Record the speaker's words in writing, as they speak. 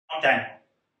I'm Daniel,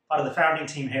 part of the founding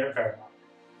team here at Veremark.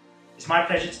 It's my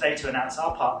pleasure today to announce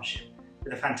our partnership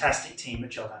with a fantastic team at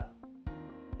JobAdder.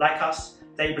 Like us,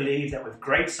 they believe that with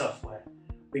great software,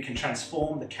 we can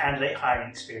transform the candidate hiring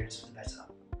experience for the better.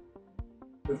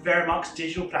 With Veremark's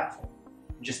digital platform,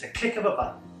 in just a click of a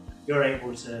button, you're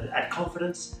able to add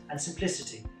confidence and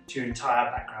simplicity to your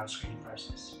entire background screening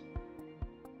process.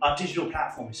 Our digital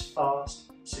platform is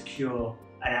fast, secure,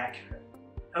 and accurate,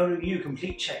 helping you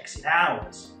complete checks in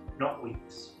hours, not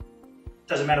weeks.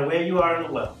 Doesn't matter where you are in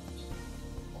the world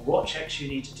or what checks you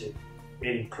need to do, be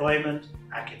it employment,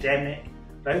 academic,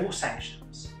 global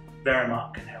sanctions,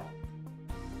 Veremark can help.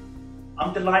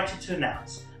 I'm delighted to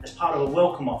announce, as part of a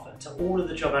welcome offer to all of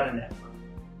the JobAdder network,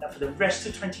 that for the rest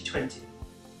of 2020,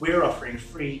 we're offering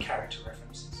free character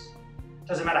references.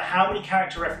 Doesn't matter how many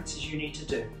character references you need to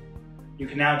do, you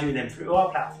can now do them through our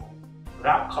platform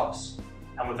without cost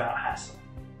and without hassle.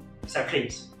 So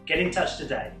please, get in touch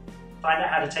today, find out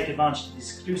how to take advantage of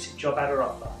this exclusive JobAdder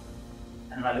offer,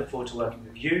 and I look forward to working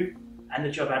with you and the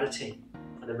JobAdder team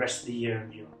for the rest of the year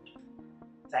and beyond.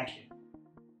 Thank you.